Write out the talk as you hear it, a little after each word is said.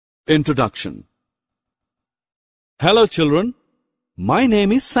Introduction. Hello children, my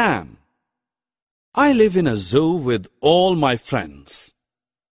name is Sam. I live in a zoo with all my friends.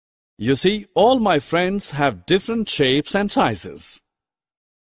 You see, all my friends have different shapes and sizes.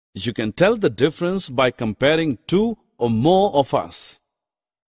 You can tell the difference by comparing two or more of us.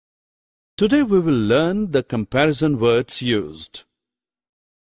 Today we will learn the comparison words used.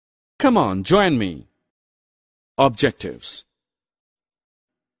 Come on, join me. Objectives.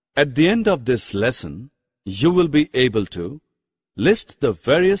 At the end of this lesson, you will be able to list the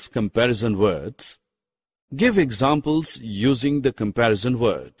various comparison words, give examples using the comparison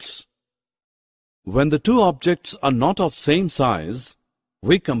words. When the two objects are not of same size,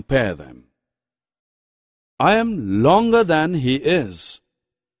 we compare them. I am longer than he is.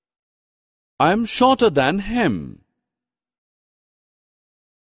 I am shorter than him.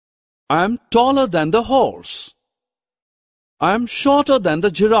 I am taller than the horse. I am shorter than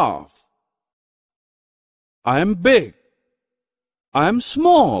the giraffe. I am big. I am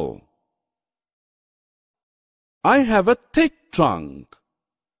small. I have a thick trunk.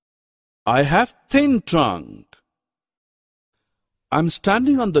 I have thin trunk. I am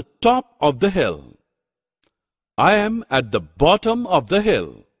standing on the top of the hill. I am at the bottom of the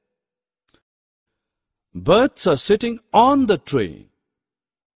hill. Birds are sitting on the tree.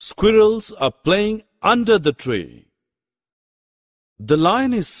 Squirrels are playing under the tree. The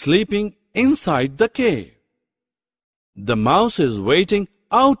lion is sleeping inside the cave. The mouse is waiting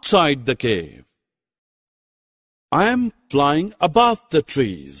outside the cave. I am flying above the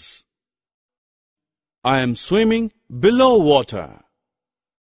trees. I am swimming below water.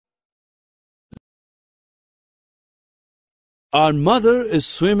 Our mother is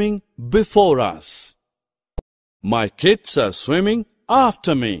swimming before us. My kids are swimming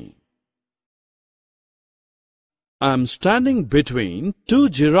after me. I am standing between two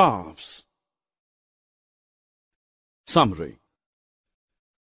giraffes. Summary.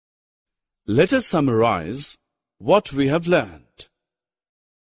 Let us summarize what we have learned.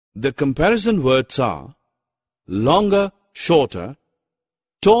 The comparison words are longer, shorter,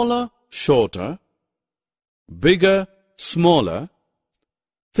 taller, shorter, bigger, smaller,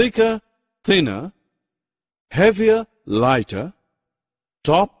 thicker, thinner, heavier, lighter,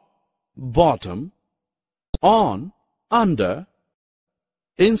 top, bottom, on, under,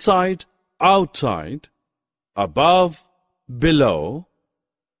 inside, outside, above, below,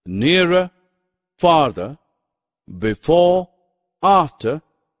 nearer, farther, before, after,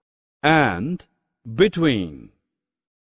 and between.